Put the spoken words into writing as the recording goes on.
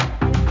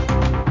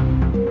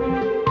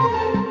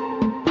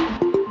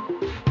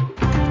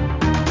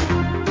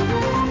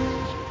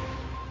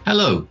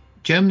Hello.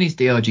 Germany's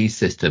DRG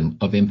system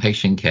of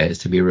inpatient care is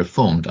to be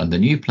reformed under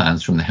new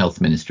plans from the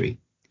Health Ministry.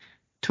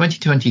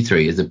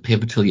 2023 is a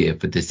pivotal year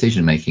for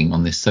decision-making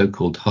on this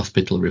so-called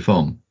hospital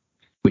reform,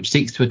 which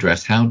seeks to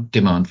address how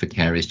demand for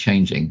care is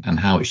changing and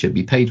how it should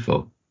be paid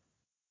for.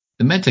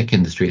 The medtech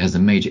industry has a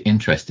major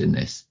interest in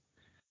this.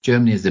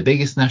 Germany is the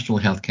biggest national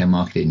healthcare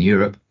market in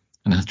Europe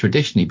and has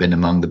traditionally been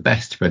among the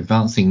best for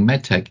advancing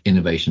medtech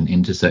innovation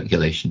into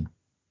circulation.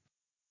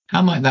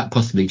 How might that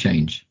possibly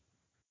change?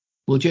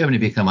 Will Germany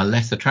become a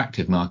less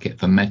attractive market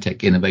for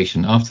medtech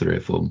innovation after the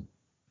reform?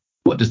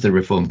 What does the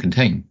reform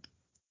contain?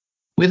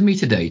 With me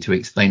today to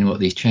explain what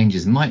these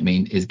changes might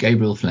mean is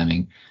Gabriel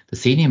Fleming, the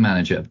Senior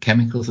Manager of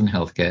Chemicals and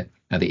Healthcare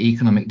at the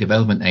Economic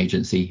Development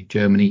Agency,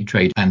 Germany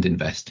Trade and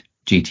Invest,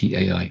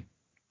 GTAI.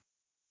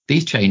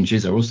 These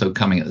changes are also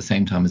coming at the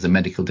same time as the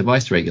medical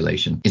device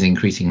regulation is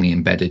increasingly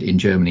embedded in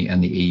Germany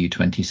and the EU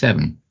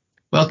 27.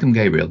 Welcome,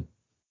 Gabriel.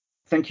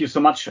 Thank you so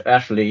much,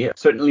 Ashley.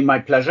 Certainly my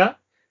pleasure.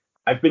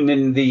 I've been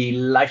in the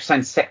life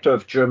science sector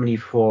of Germany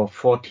for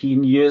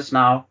 14 years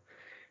now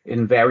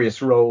in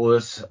various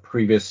roles.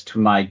 Previous to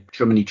my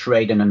Germany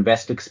Trade and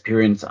Invest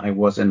experience, I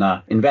was in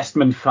an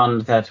investment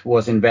fund that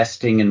was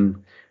investing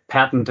in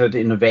patented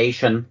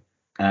innovation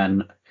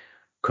and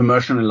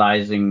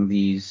commercializing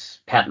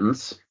these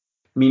patents.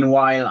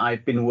 Meanwhile,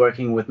 I've been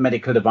working with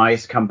medical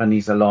device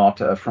companies a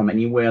lot from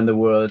anywhere in the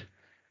world,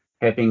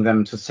 helping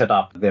them to set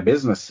up their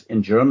business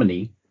in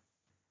Germany.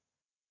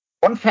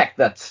 One fact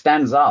that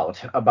stands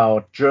out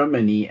about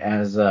Germany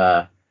as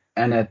an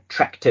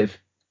attractive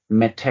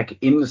medtech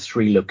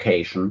industry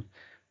location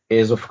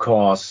is, of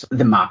course,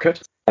 the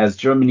market. As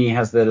Germany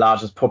has the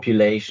largest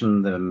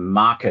population, the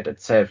market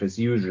itself is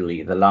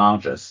usually the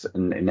largest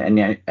in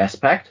any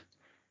aspect.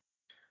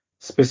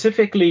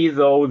 Specifically,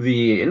 though,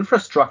 the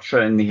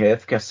infrastructure in the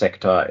healthcare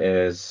sector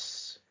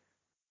is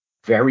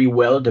very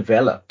well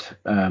developed,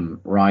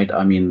 right?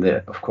 I mean,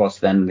 of course,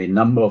 then the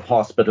number of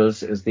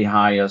hospitals is the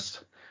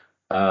highest.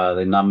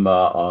 The number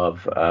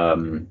of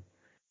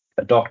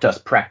doctors'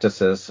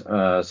 practices,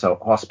 so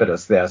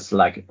hospitals, there's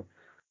like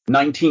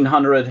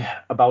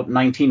about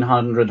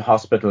 1,900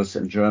 hospitals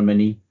in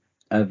Germany.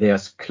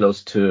 There's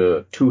close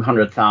to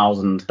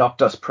 200,000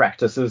 doctors'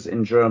 practices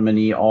in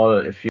Germany, all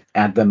if you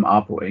add them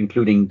up,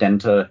 including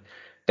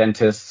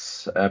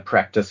dentists'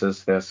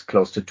 practices, there's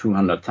close to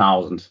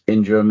 200,000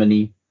 in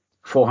Germany,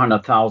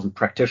 400,000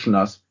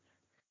 practitioners.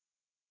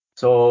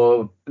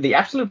 So the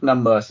absolute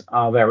numbers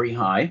are very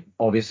high,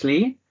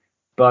 obviously,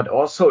 but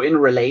also in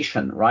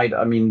relation, right?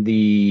 I mean,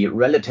 the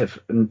relative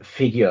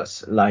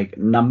figures like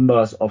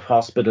numbers of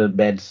hospital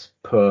beds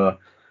per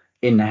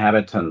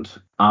inhabitant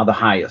are the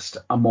highest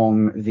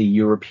among the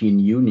European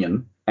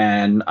Union.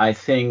 And I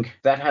think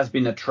that has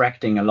been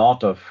attracting a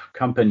lot of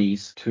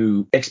companies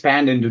to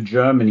expand into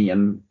Germany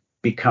and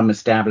become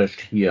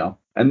established here.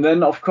 And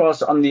then, of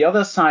course, on the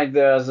other side,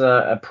 there's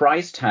a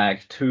price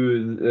tag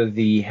to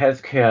the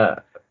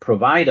healthcare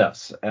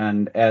providers.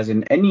 And as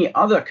in any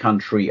other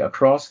country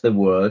across the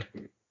world,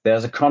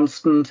 there's a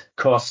constant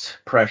cost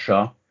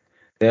pressure.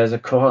 There's a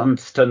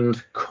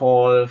constant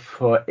call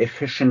for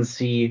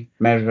efficiency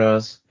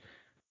measures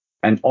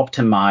and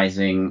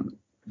optimizing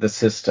the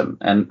system.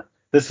 And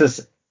this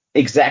is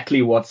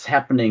exactly what's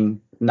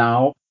happening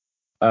now.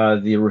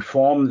 The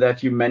reform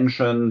that you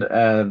mentioned,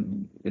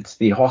 it's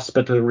the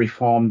hospital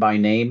reform by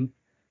name,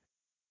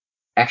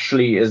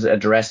 actually is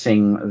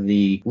addressing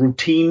the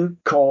routine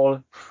call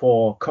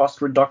for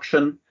cost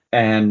reduction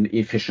and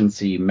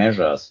efficiency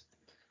measures.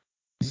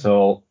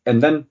 So,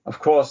 and then, of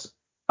course,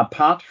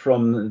 apart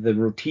from the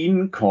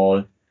routine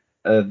call,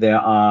 there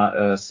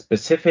are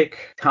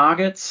specific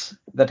targets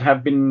that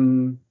have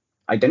been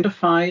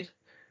identified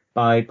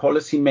by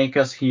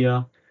policymakers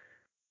here.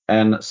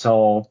 And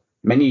so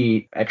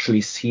many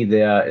actually see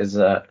there is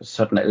a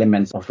certain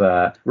elements of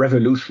a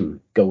revolution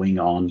going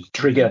on,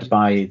 triggered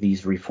by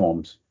these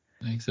reforms.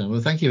 Excellent. Well,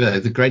 thank you for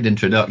the great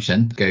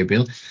introduction,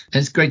 Gabriel. And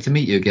it's great to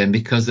meet you again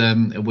because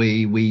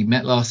we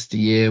met last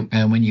year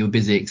when you were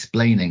busy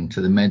explaining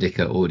to the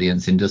Medica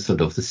audience in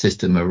Düsseldorf the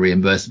system of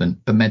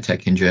reimbursement for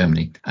medtech in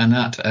Germany. And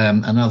at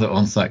another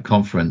on-site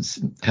conference,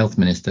 Health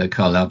Minister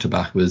Karl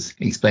Lauterbach was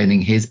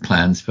explaining his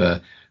plans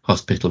for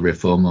hospital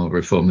reform, or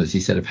reform, as he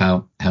said, of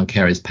how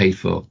care is paid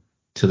for,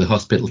 to the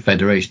Hospital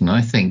Federation.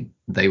 I think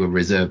they were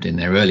reserved in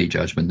their early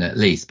judgment at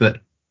least. But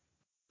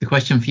the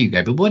question for you,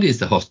 Gabriel, what is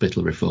the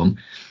hospital reform?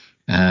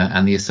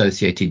 And the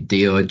associated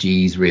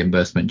DRG's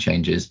reimbursement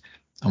changes,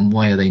 and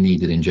why are they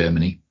needed in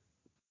Germany?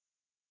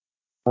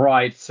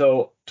 Right.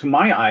 So to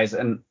my eyes,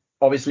 and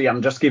obviously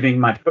I'm just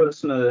giving my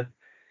personal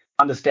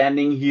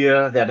understanding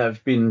here that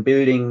I've been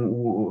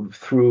building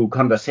through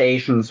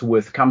conversations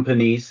with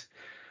companies,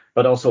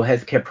 but also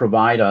healthcare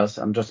providers.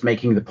 I'm just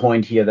making the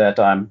point here that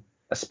I'm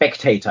a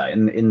spectator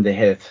in the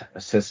health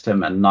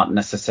system and not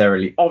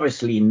necessarily,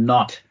 obviously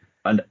not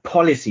a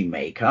policy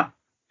maker.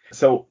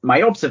 So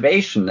my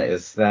observation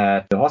is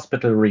that the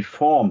hospital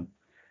reform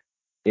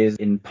is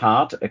in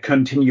part a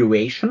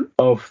continuation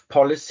of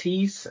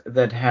policies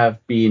that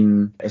have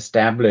been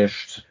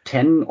established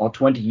 10 or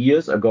 20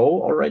 years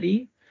ago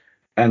already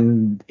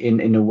And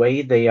in a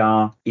way, they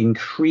are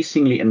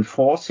increasingly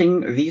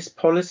enforcing these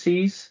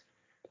policies.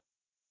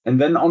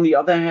 And then on the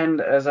other hand,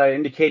 as I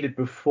indicated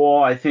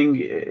before, I think,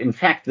 in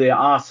fact, there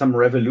are some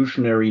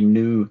revolutionary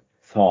new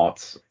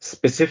thoughts.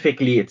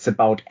 Specifically, it's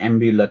about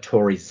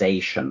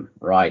ambulatorization,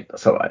 right?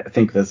 So I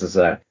think this is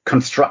a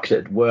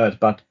constructed word,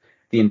 but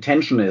the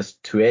intention is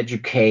to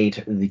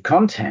educate. The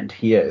content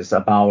here is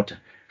about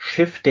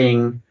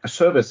shifting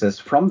services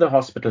from the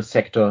hospital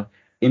sector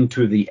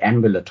into the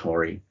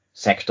ambulatory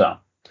sector.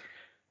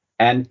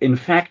 And in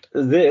fact,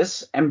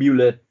 this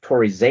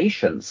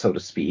ambulatorization, so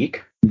to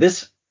speak,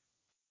 this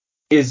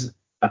is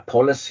a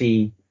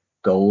policy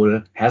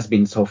goal, has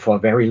been so for a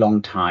very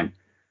long time.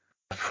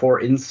 For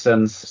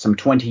instance, some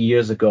 20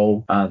 years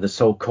ago, the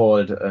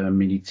so-called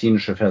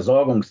medizinische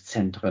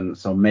Versorgungszentren,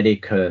 so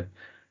medical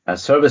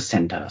service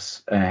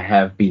centers,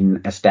 have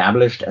been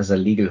established as a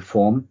legal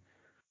form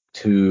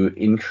to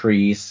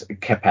increase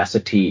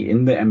capacity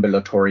in the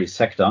ambulatory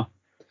sector.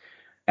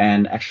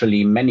 And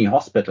actually, many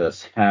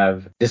hospitals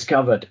have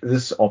discovered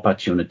this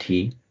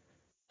opportunity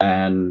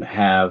and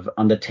have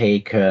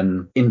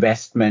undertaken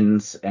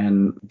investments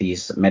in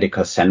these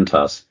medical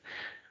centers.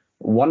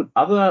 One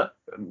other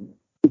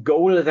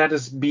goal that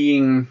is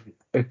being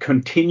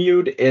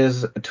continued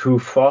is to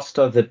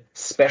foster the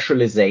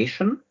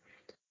specialization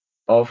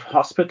of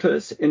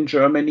hospitals in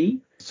Germany.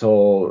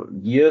 So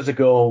years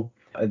ago,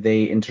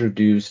 they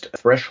introduced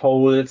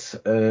thresholds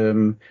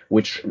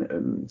which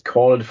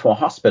called for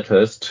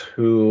hospitals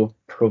to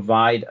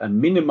provide a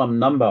minimum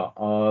number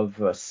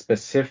of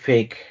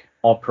specific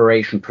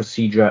operation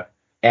procedure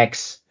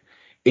X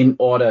in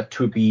order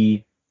to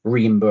be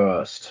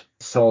reimbursed.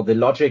 So the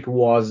logic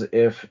was,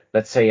 if,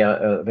 let's say,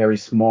 a very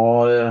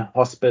small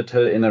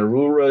hospital in a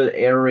rural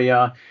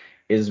area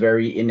is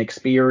very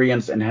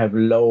inexperienced and have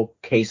low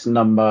case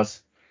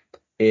numbers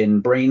in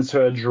brain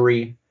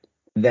surgery,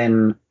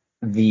 then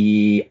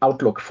the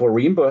outlook for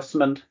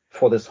reimbursement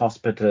for this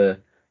hospital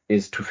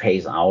is to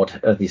phase out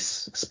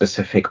this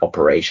specific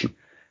operation.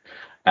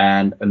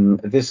 And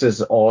this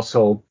is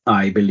also,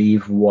 I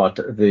believe, what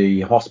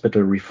the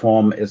hospital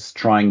reform is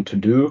trying to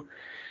do.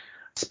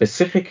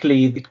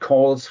 Specifically, it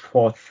calls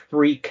for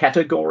 3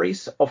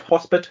 categories of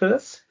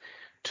hospitals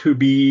to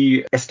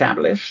be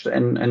established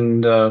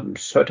and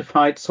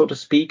certified, so to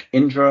speak,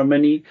 in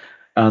Germany.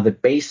 The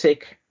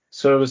basic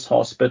service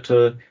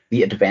hospital,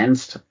 the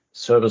advanced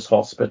service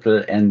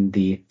hospital, and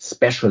the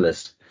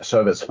specialist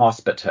service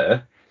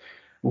hospital,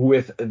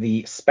 with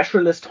the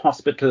specialist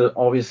hospital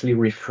obviously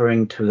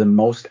referring to the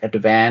most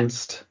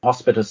advanced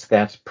hospitals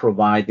that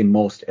provide the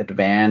most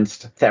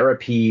advanced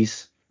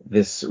therapies.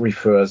 This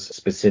refers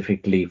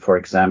specifically, for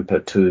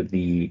example, to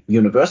the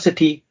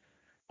university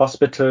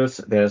hospitals.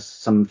 There's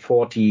some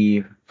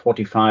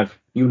 45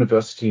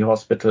 university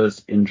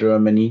hospitals in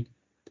Germany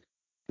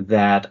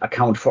that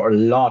account for a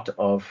lot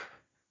of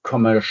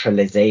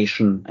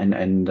commercialization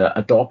and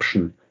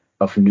adoption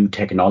of new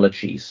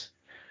technologies.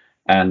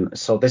 And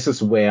so this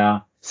is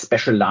where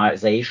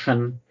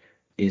specialization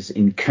is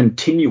in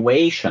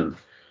continuation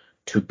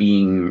to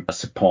being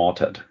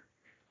supported.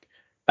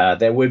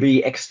 There will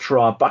be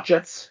extra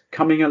budgets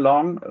coming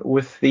along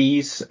with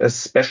these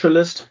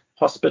specialist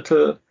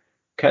hospital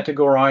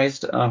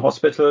categorized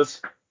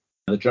hospitals.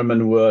 The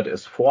German word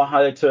is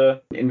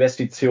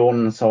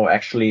Vorhalteinvestitionen. So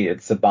actually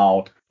it's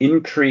about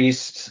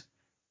increased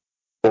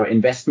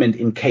investment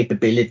in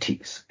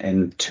capabilities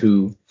and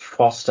to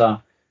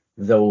foster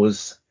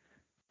those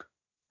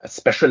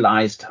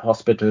specialized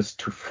hospitals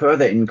to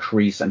further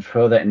increase and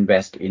further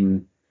invest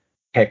in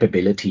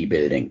capability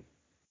building.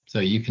 So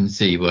you can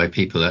see why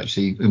people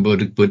actually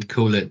would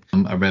call it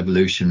a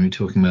revolution. We're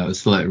talking about a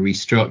slight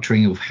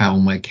restructuring of how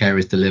and where care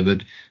is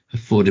delivered,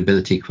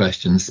 affordability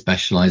questions,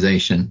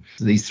 specialization.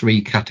 So these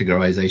 3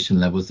 categorization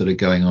levels that are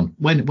going on.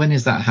 When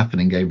is that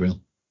happening, Gabriel?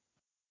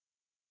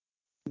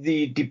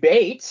 The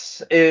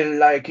debates,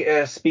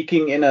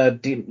 speaking in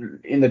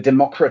a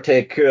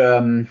democratic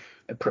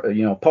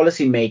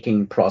policy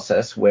making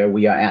process where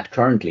we are at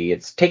currently,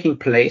 it's taking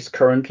place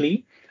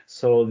currently.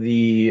 So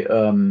the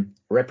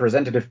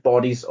representative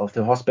bodies of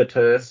the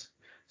hospitals,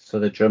 so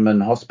the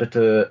German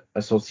Hospital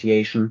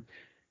Association,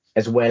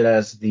 as well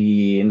as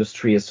the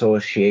Industry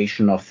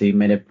Association of the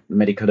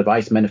Medical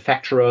Device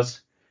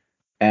Manufacturers,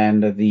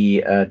 and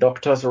the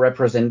doctors'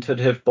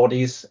 representative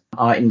bodies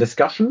are in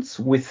discussions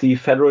with the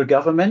federal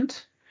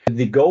government.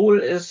 The goal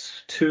is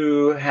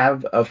to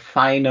have a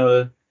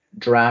final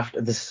draft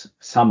this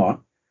summer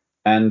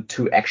and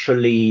to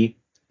actually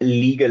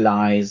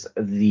legalize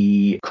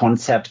the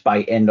concept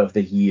by end of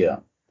the year.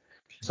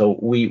 So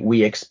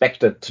we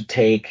expect it to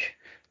take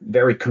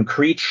very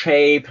concrete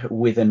shape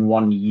within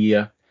 1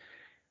 year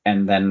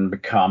and then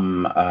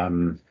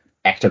become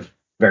active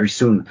very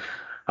soon.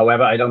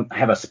 However, I don't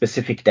have a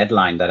specific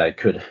deadline that I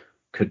could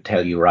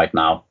tell you right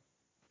now.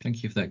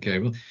 Thank you for that,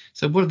 Gabriel.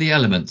 So what are the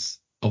elements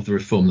of the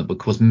reform that will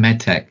cause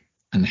medtech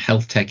and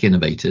health tech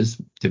innovators,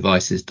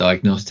 devices,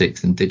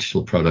 diagnostics and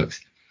digital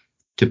products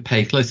to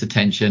pay close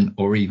attention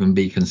or even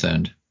be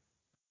concerned?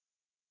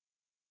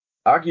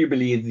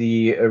 arguably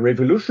the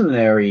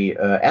revolutionary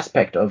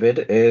aspect of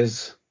it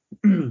is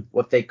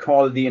what they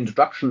call the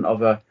introduction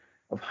of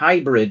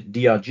hybrid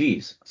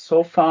DRGs.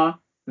 So far,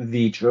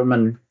 the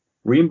German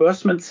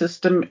reimbursement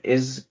system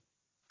is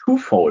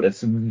twofold.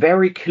 It's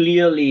very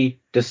clearly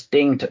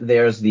distinct.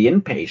 There's the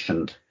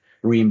inpatient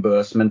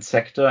reimbursement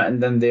sector,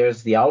 and then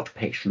there's the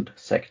outpatient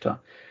sector.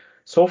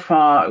 So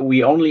far,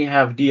 we only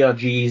have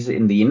DRGs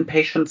in the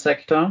inpatient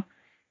sector,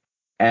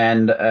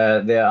 and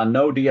there are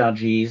no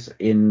DRGs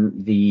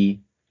in the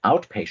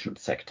outpatient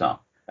sector.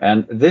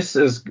 And this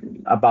is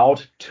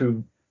about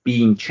to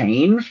being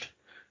changed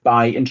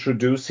by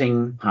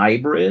introducing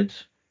hybrid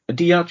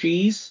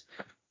DRGs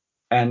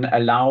and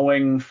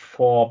allowing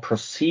for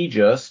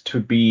procedures to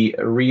be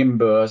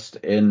reimbursed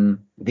in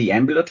the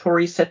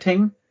ambulatory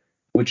setting,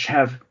 which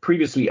have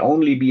previously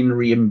only been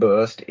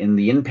reimbursed in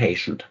the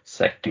inpatient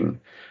setting.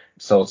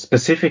 So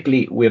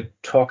specifically, we're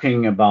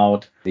talking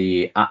about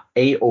the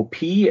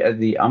AOP,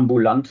 the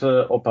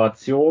Ambulante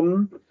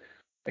Operation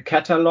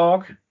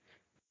catalog.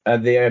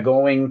 They are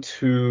going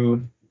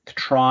to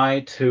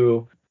try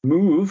to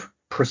move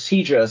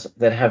procedures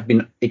that have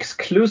been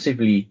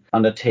exclusively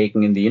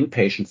undertaken in the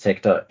inpatient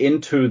sector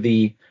into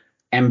the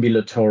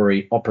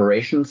ambulatory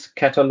operations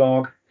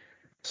catalog.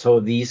 So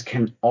these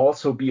can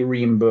also be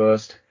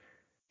reimbursed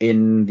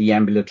in the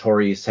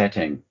ambulatory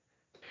setting.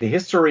 The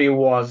history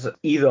was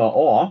either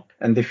or,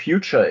 and the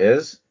future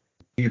is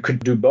you could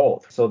do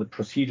both. So the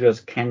procedures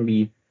can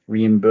be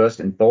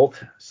reimbursed in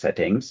both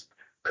settings.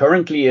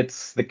 Currently,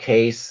 it's the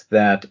case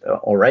that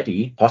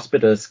already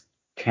hospitals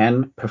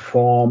can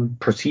perform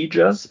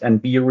procedures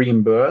and be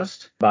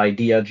reimbursed by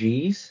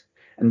DRGs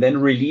and then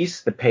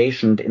release the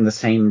patient in the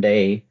same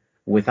day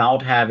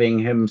without having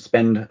him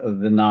spend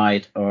the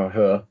night or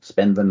her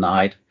spend the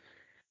night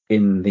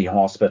in the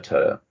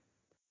hospital.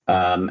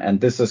 And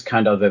this is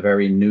kind of a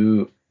very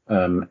new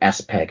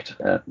aspect.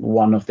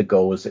 One of the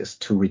goals is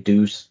to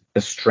reduce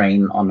the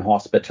strain on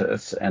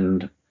hospitals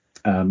and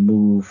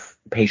move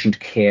patient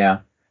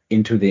care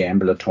into the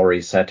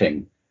ambulatory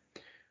setting.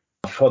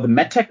 For the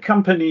medtech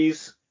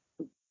companies,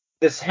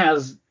 this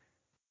has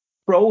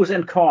pros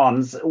and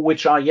cons,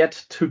 which are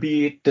yet to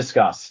be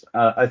discussed.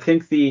 I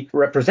think the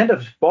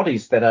representative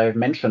bodies that I've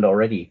mentioned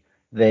already,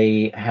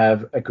 they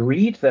have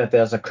agreed that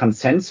there's a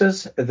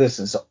consensus. This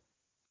is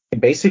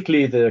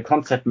basically the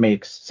concept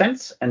makes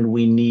sense, and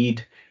we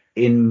need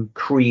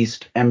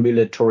increased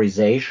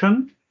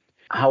ambulatorization.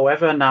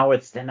 However, now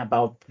it's then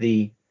about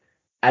the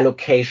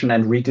allocation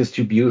and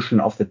redistribution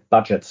of the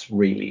budgets,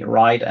 really,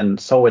 right? And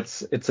so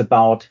it's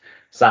about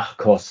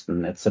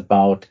Sachkosten, it's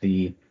about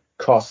the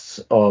costs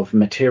of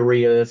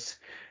materials,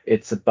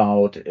 it's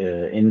about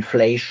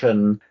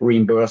inflation,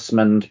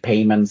 reimbursement,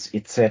 payments,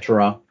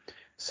 etc.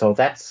 So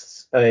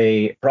that's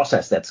a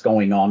process that's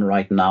going on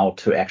right now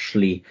to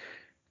actually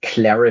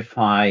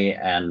clarify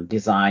and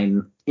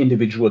design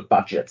individual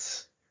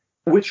budgets,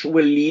 which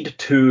will lead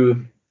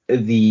to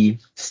the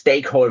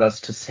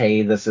stakeholders to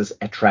say this is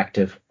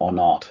attractive or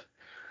not.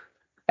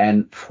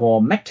 And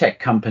for medtech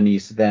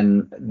companies,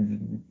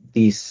 then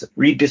this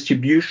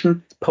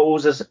redistribution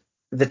poses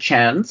the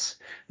chance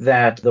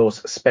that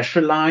those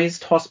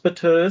specialized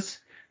hospitals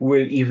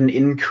will even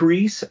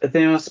increase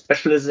their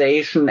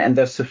specialization and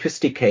their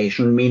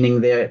sophistication,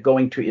 meaning they're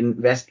going to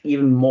invest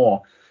even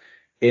more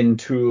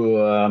into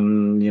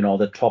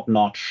the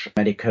top-notch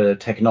medical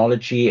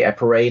technology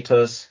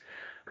apparatus,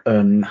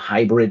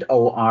 hybrid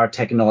OR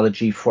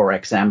technology, for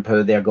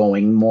example. They're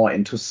going more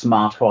into in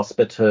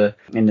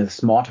the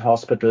smart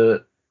hospital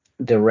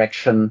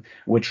direction,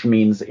 which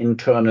means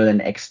internal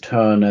and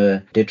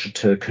external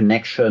digital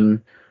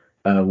connection,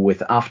 with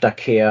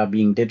aftercare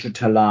being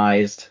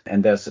digitalized.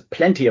 And there's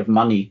plenty of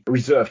money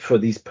reserved for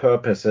these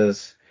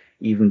purposes,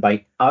 even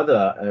by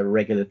other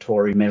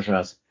regulatory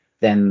measures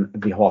than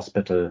the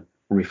hospital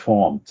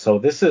reform. So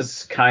this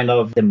is kind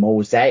of the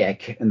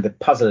mosaic in the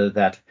puzzle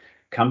that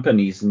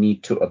companies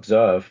need to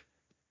observe.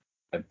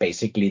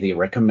 Basically, the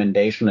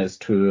recommendation is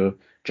to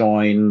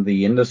join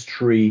the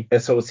industry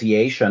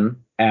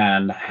association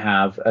and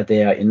have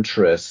their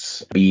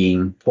interests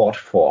being fought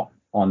for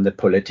on the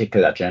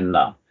political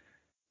agenda.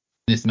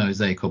 This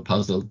mosaic or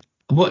puzzle,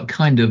 what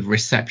kind of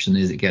reception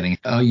is it getting?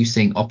 Are you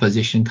seeing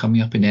opposition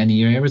coming up in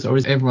any areas, or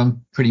is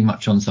everyone pretty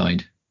much on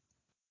side?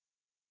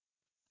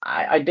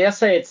 I dare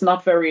say it's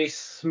not very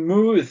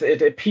smooth.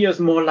 It appears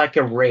more like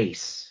a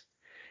race.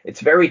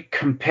 It's very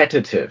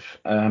competitive.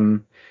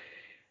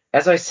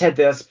 As I said,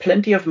 there's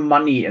plenty of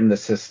money in the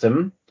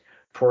system.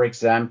 For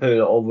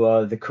example,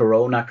 over the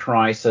Corona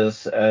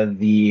crisis,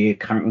 the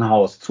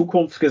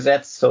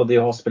Krankenhauszukunftsgesetz, so the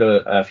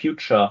hospital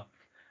future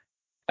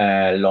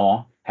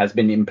law, has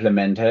been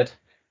implemented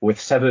with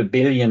several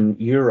billion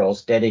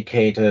euros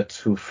dedicated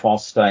to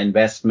foster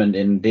investment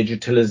in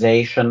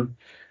digitalization.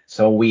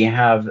 So we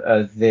have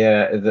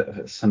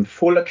some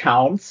full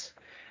accounts,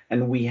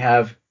 and we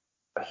have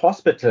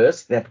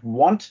hospitals that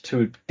want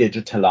to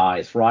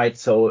digitalize, right?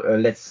 So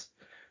let's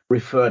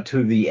refer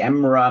to the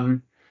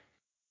EMRAM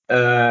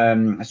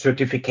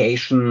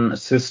certification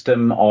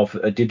system of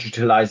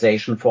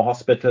digitalization for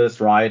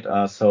hospitals, right?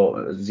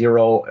 So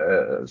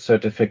zero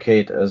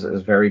certificate is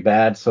very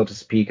bad, so to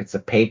speak. It's a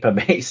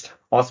paper-based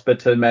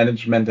hospital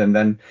management, and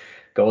then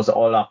goes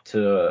all up to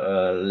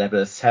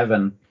level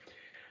 7.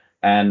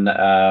 And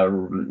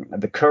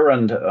the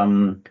current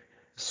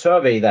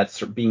survey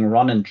that's being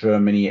run in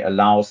Germany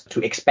allows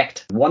to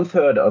expect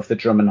 1/3 of the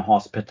German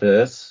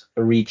hospitals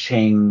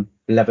reaching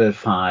level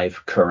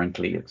 5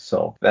 currently.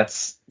 So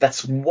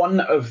that's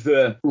one of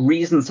the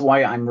reasons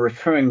why I'm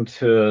referring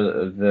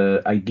to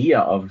the idea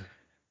of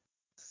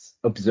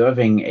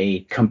observing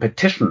a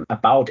competition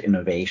about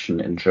innovation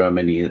in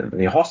Germany.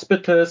 The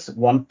hospitals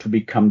want to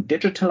become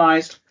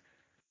digitalized,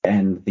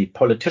 and the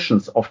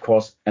politicians, of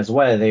course, as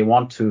well. They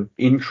want to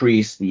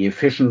increase the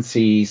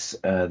efficiencies.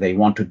 They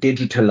want to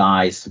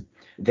digitalize.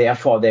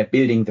 Therefore, they're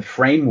building the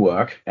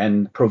framework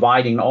and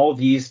providing all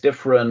these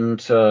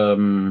different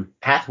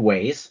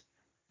pathways,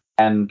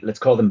 and let's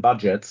call them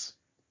budgets,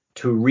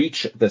 to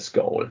reach this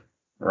goal,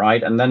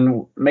 right? And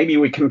then maybe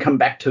we can come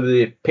back to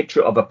the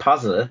picture of a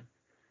puzzle.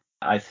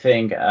 I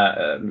think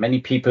many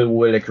people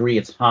will agree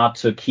it's hard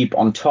to keep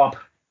on top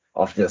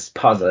of this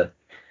puzzle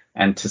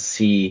and to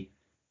see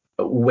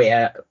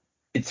where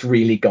it's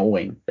really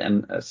going.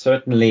 And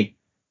certainly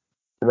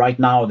right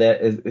now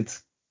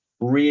it's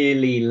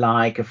really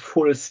like a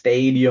full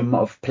stadium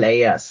of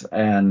players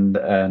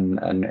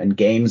and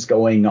games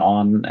going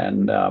on,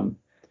 and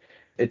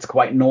it's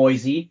quite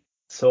noisy.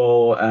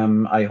 So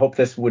I hope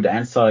this would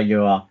answer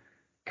your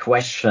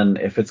question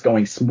if it's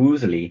going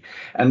smoothly.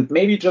 And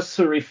maybe just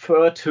to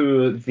refer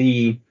to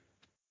the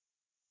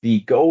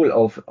goal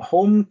of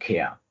home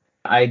care,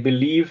 I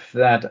believe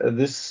that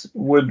this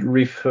would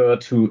refer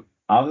to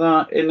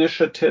other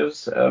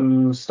initiatives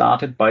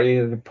started by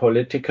the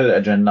political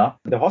agenda.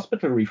 The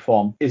hospital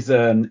reform is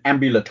an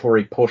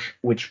ambulatory push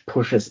which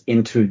pushes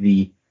into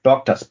the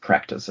doctor's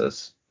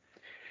practices.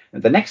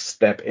 And the next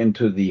step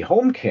into the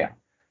home care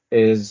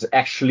is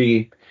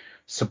actually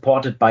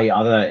supported by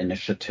other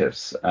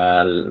initiatives.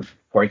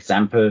 For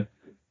example,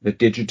 the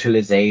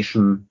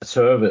digitalization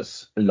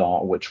service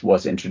law, which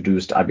was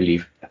introduced, I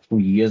believe,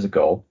 3 years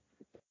ago.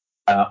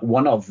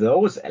 One of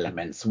those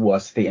elements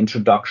was the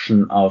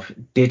introduction of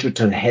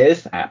digital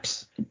health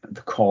apps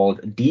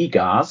called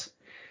DiGAs,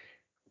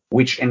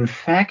 which in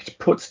fact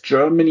puts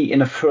Germany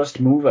in a first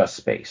mover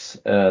space.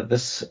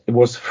 This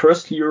was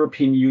first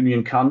European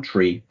Union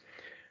country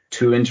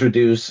to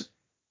introduce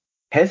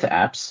health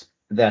apps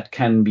that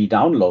can be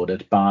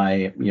downloaded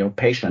by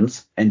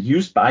patients and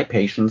used by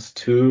patients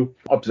to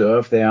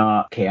observe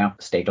their care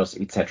status,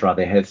 etc.,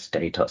 their health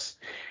status.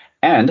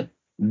 And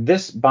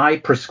this by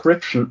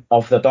prescription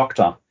of the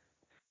doctor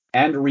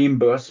and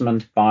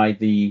reimbursement by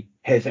the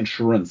health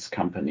insurance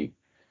company.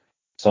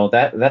 So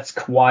that's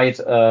quite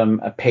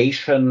a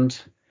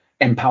patient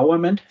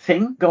empowerment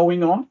thing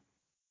going on.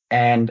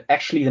 And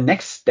actually the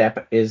next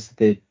step is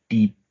the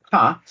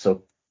DiPA.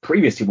 So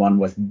previously one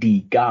was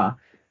DiGA.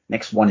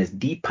 Next one is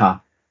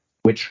DiPA,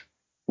 which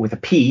with a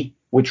P,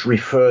 which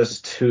refers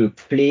to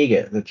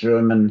Pflege, the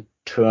German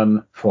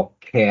term for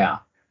care.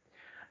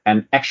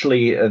 And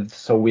actually,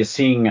 so we're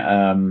seeing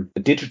the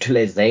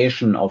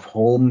digitalization of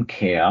home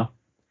care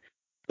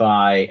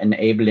by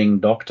enabling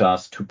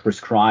doctors to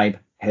prescribe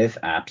health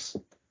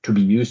apps to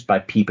be used by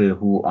people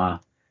who are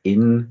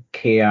in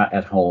care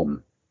at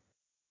home.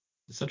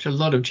 Such a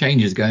lot of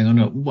changes going on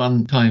at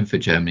one time for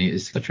Germany.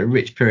 It's such a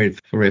rich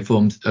period for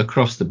reforms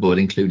across the board,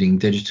 including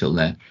digital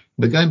there.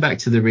 But going back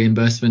to the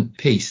reimbursement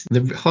piece,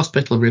 the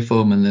hospital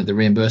reform and the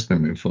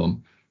reimbursement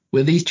reform,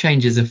 will these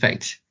changes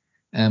affect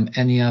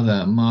any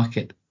other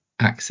market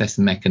access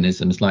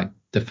mechanisms like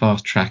the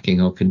fast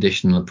tracking or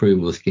conditional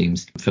approval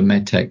schemes for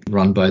medtech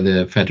run by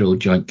the Federal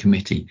Joint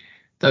Committee?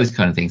 Those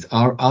kind of things.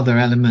 Are other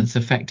elements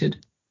affected?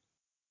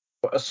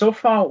 So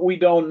far, we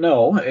don't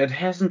know. It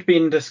hasn't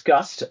been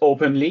discussed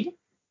openly.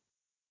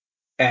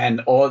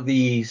 And all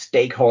the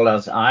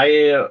stakeholders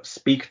I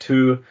speak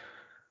to,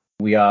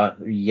 we are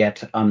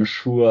yet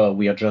unsure.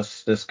 We are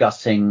just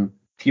discussing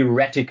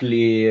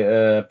theoretically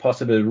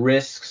possible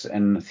risks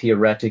and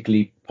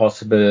theoretically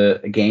possible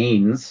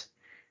gains.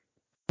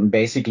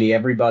 Basically,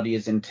 everybody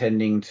is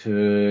intending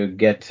to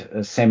get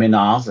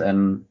seminars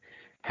and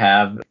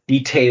have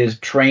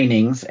detailed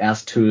trainings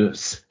as to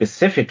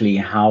specifically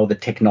how the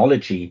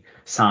technology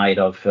side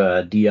of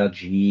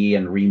DRG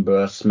and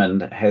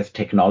reimbursement, health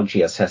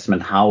technology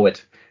assessment, how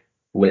it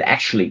will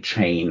actually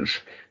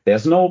change.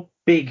 There's no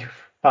big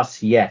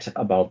fuss yet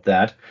about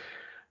that.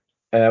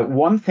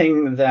 One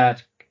thing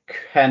that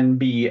can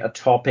be a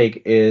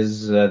topic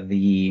is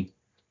the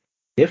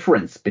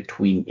difference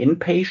between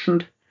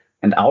inpatient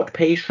and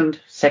outpatient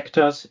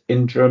sectors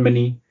in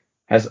Germany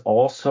has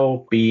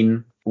also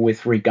been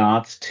with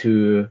regards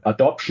to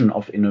adoption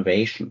of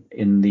innovation.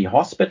 In the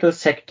hospital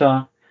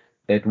sector,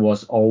 it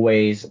was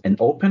always an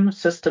open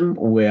system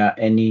where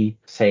any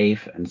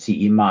safe and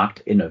CE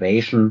marked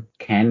innovation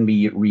can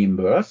be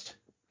reimbursed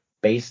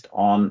based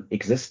on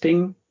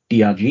existing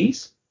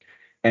DRGs.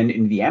 And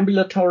in the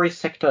ambulatory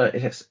sector,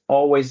 it is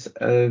always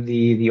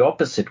the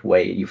opposite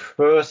way. You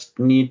first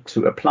need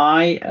to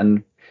apply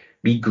and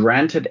be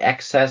granted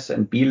access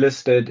and be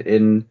listed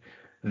in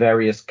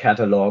various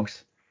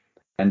catalogs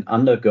and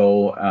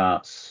undergo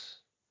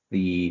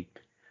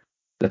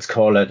let's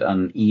call it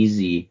an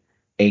easy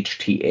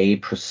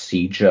HTA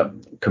procedure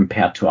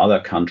compared to other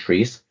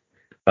countries.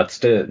 But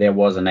still, there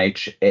is an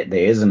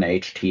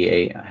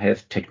HTA,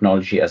 Health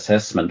Technology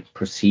Assessment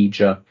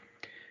procedure,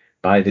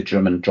 by the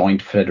German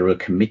Joint Federal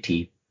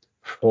Committee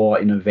for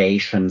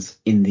innovations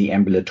in the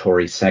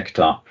ambulatory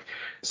sector.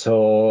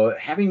 So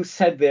having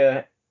said,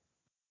 the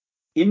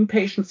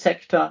inpatient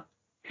sector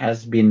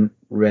has been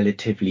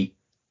relatively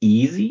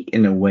easy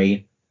in a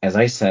way. As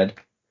I said,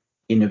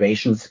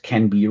 innovations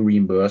can be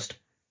reimbursed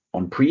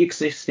on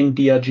pre-existing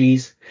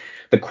DRGs.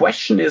 The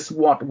question is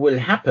what will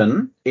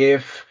happen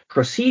if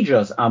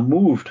procedures are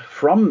moved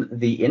from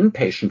the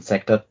inpatient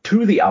sector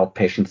to the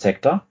outpatient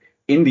sector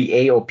in the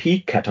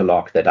AOP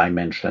catalog that I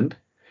mentioned.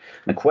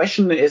 The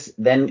question is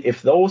then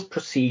if those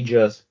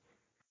procedures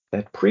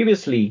that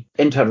previously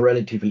entered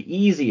relatively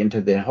easy into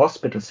the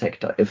hospital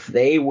sector, if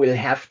they will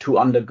have to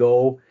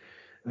undergo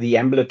the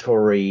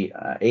ambulatory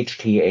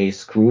HTA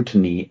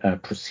scrutiny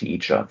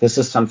procedure. This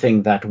is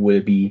something that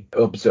will be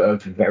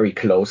observed very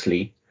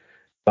closely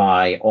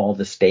by all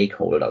the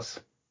stakeholders.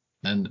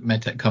 And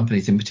medtech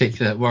companies in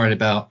particular worried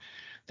about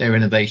their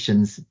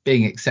innovations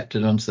being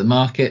accepted onto the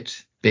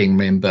market, being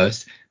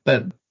reimbursed.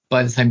 But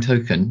by the same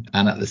token,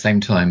 and at the same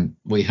time,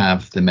 we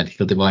have the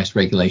medical device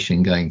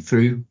regulation going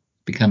through,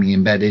 becoming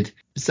embedded.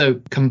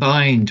 So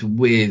combined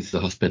with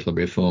the hospital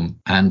reform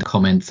and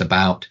comments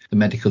about the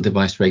medical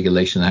device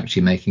regulation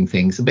actually making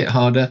things a bit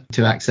harder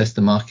to access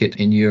the market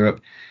in Europe,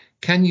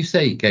 can you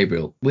say,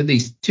 Gabriel, with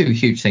these two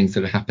huge things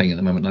that are happening at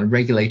the moment on the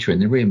regulatory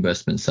and the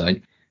reimbursement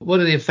side, what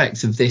are the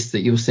effects of this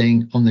that you're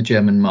seeing on the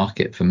German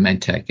market for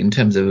medtech in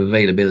terms of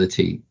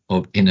availability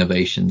of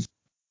innovations?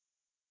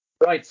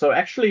 Right. So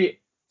actually,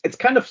 it's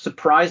kind of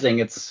surprising.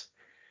 It's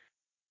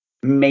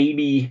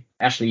maybe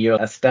actually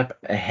you're a step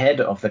ahead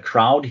of the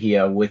crowd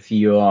here with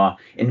your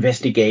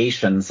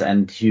investigations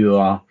and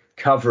your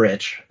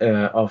coverage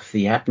of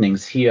the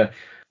happenings here.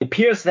 It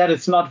appears that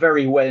it's not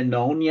very well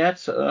known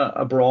yet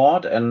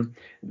abroad, and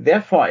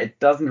therefore it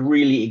doesn't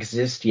really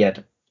exist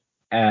yet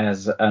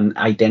as an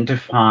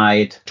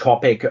identified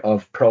topic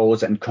of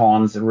pros and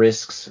cons,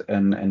 risks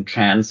and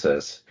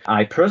chances.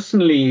 I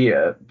personally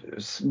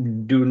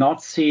do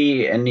not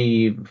see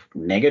any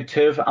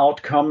negative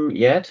outcome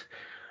yet.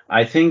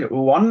 I think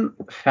one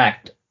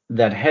fact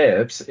that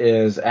helps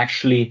is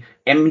actually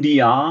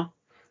MDR,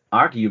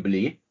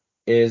 arguably,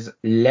 is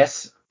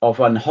less of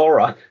an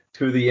horror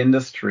to the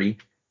industry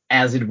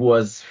as it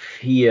was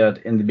feared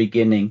in the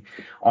beginning.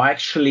 Or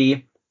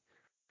actually,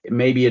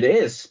 maybe it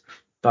is,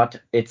 but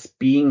it's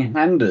being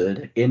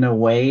handled in a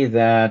way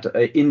that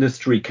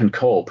industry can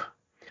cope.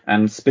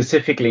 And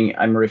specifically,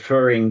 I'm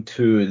referring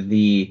to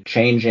the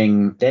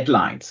changing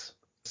deadlines.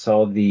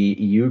 So the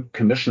EU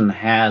Commission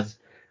has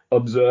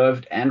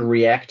observed and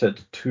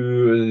reacted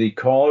to the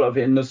call of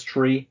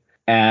industry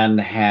and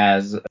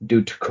has,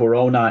 due to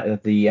Corona,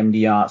 the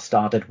MDR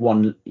started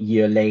 1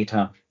 year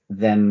later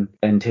than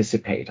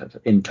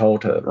anticipated in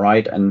total,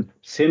 right? And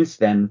since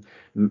then,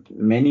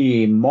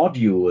 many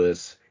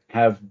modules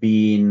have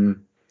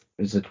been,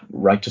 is it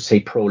right to say,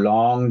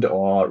 prolonged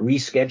or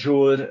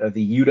rescheduled?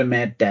 The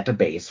EUDAMED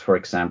database, for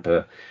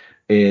example,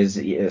 is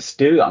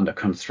still under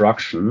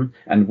construction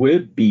and will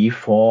be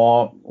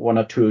for 1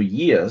 or 2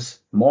 years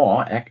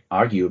more,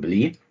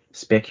 arguably,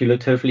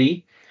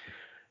 speculatively.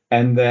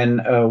 And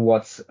then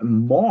what's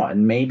more,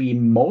 and maybe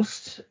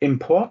most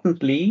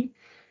importantly,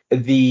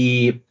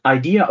 the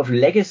idea of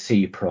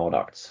legacy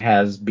products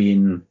has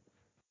been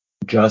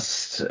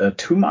just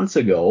 2 months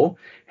ago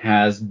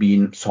has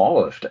been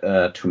solved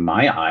to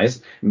my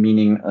eyes,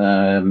 meaning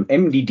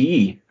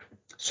MDD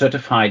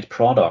certified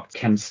products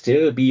can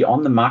still be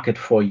on the market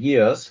for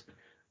years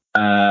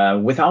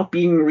without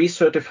being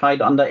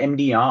recertified under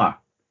MDR.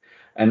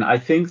 And I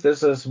think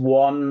this is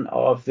one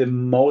of the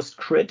most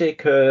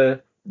critical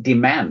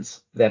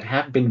demands that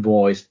have been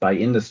voiced by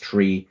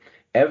industry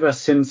ever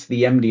since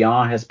the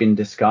MDR has been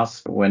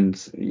discussed, when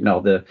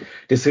the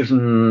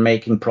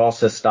decision-making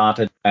process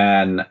started,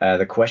 and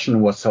the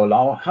question was, so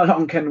how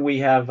long can we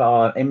have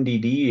our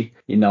MDD,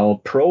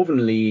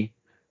 provenly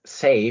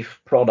safe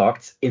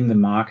products in the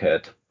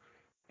market?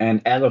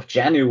 And as of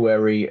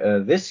January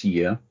this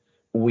year,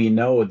 we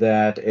know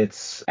that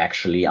it's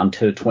actually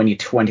until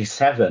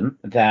 2027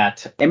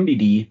 that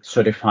MDD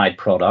certified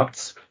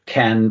products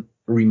can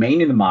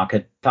remain in the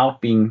market without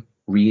being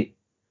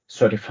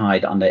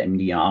recertified under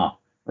MDR.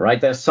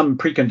 Right? There's some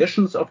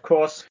preconditions, of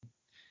course.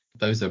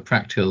 Those are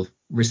practical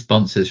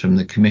responses from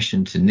the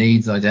Commission to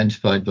needs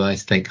identified by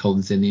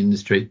stakeholders in the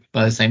industry.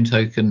 By the same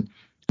token,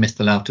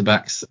 Mr.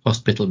 Lauterbach's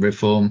hospital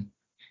reform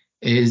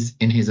is,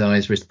 in his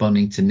eyes,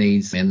 responding to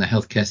needs in the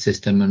healthcare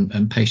system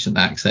and patient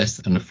access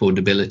and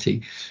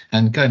affordability.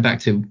 And going back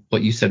to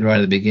what you said right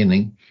at the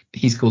beginning,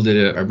 he's called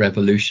it a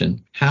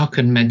revolution. How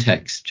can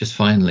medtechs just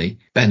finally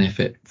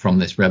benefit from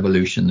this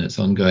revolution that's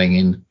ongoing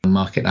in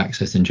market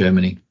access in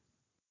Germany?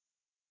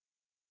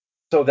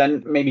 So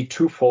then maybe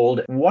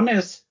twofold. One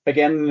is,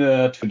 again,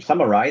 to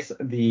summarize,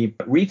 the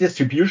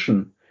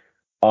redistribution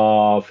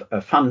of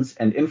funds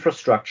and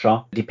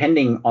infrastructure,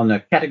 depending on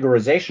the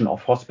categorization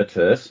of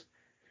hospitals,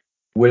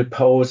 will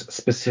pose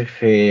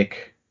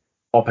specific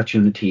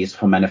opportunities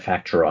for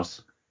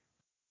manufacturers,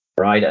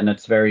 right? And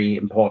it's very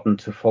important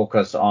to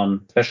focus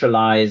on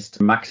specialized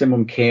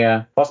maximum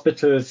care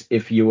hospitals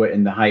if you are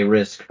in the high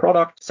risk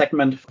product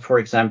segment, for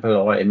example,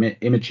 or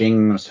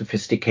imaging,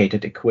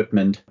 sophisticated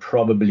equipment.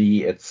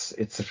 Probably it's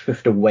a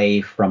shift away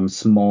from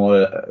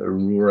small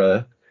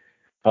rural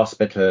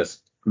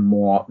hospitals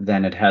more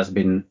than it has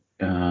been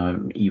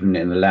even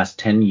in the last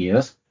 10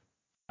 years.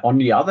 On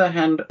the other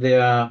hand,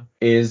 there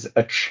is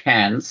a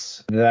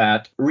chance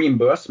that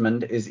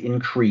reimbursement is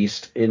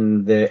increased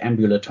in the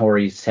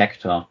ambulatory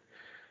sector,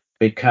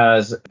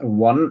 because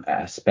one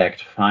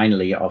aspect,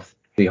 finally, of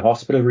the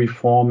hospital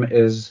reform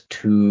is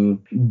to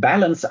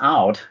balance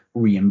out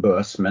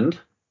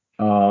reimbursement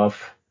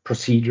of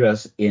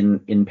procedures in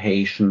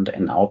inpatient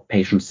and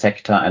outpatient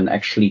sector, and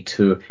actually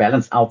to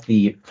balance out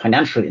the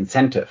financial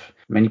incentive.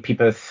 Many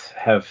people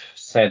have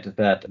said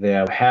that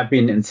there have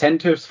been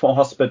incentives for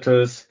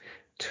hospitals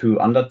to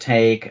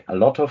undertake a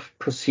lot of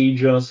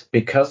procedures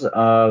because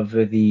of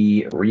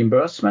the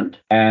reimbursement,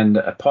 and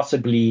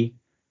possibly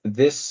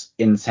this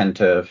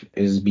incentive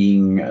is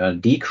being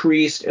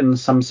decreased in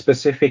some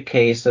specific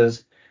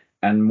cases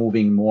and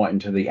moving more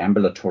into the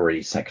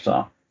ambulatory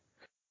sector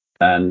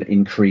and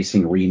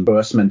increasing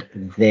reimbursement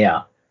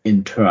there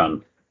in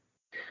turn.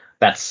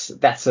 That's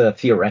a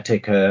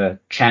theoretical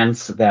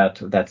chance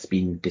that's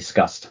being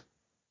discussed.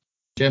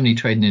 Germany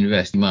Trade and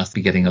Invest must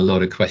be getting a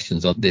lot of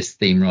questions on this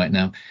theme right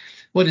now.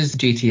 What is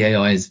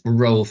GTAI's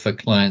role for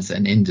clients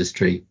and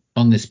industry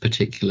on this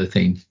particular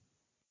theme?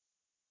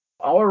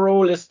 Our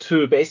role is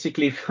to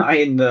basically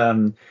find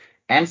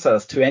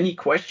answers to any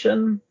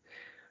question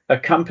a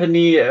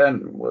company,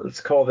 let's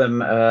call them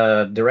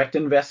direct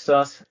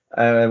investors,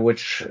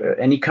 which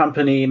any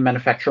company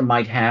manufacturer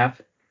might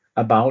have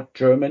about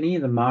Germany,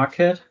 the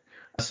market.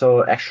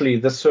 So actually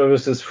this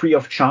service is free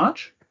of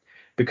charge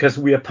because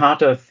we are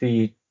part of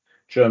the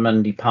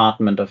German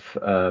Department of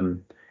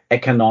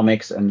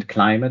Economics and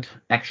Climate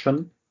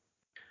Action.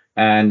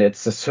 And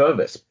it's a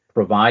service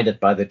provided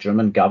by the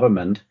German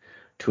government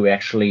to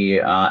actually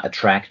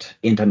attract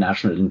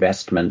international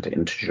investment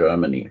into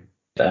Germany.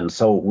 And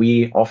so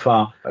we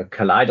offer a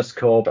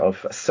kaleidoscope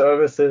of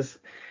services,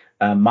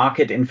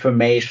 market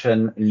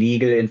information,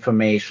 legal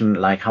information,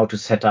 like how to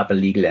set up a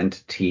legal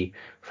entity,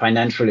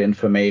 financial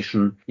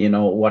information,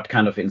 what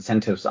kind of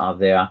incentives are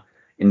there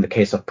in the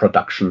case of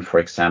production, for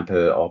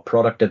example, or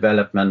product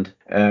development.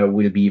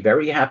 We'll be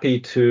very happy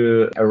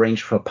to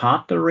arrange for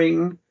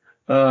partnering,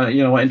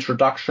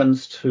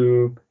 introductions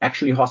to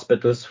actually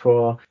hospitals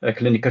for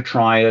clinical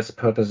trials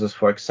purposes,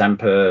 for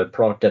example,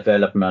 product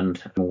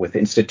development with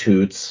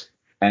institutes.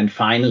 And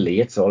finally,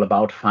 it's all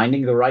about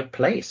finding the right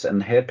place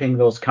and helping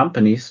those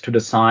companies to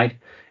decide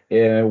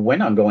when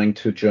I'm going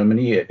to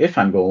Germany, if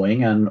I'm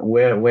going, and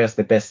where's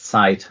the best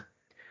site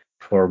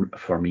for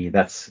me.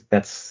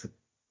 That's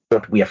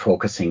what we are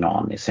focusing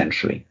on,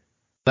 essentially.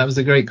 That was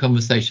a great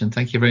conversation.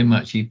 Thank you very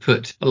much. You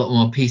put a lot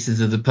more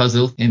pieces of the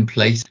puzzle in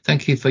place.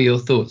 Thank you for your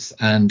thoughts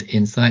and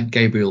insight.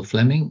 Gabriel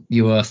Fleming,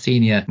 you are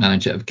Senior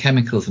Manager of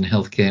Chemicals and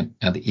Healthcare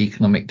at the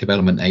Economic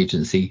Development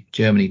Agency,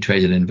 Germany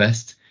Trade and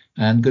Invest.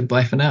 And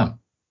goodbye for now.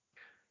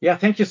 Yeah,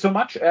 thank you so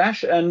much,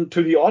 Ash. And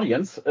to the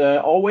audience,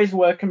 always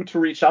welcome to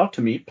reach out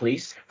to me,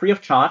 please, free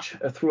of charge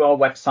through our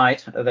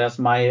website. There's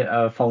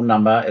my phone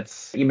number.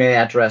 Its email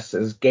address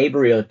is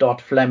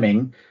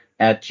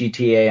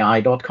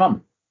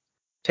gabriel.fleming@gtai.com.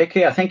 Take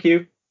care. Thank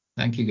you.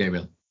 Thank you,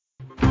 Gabriel.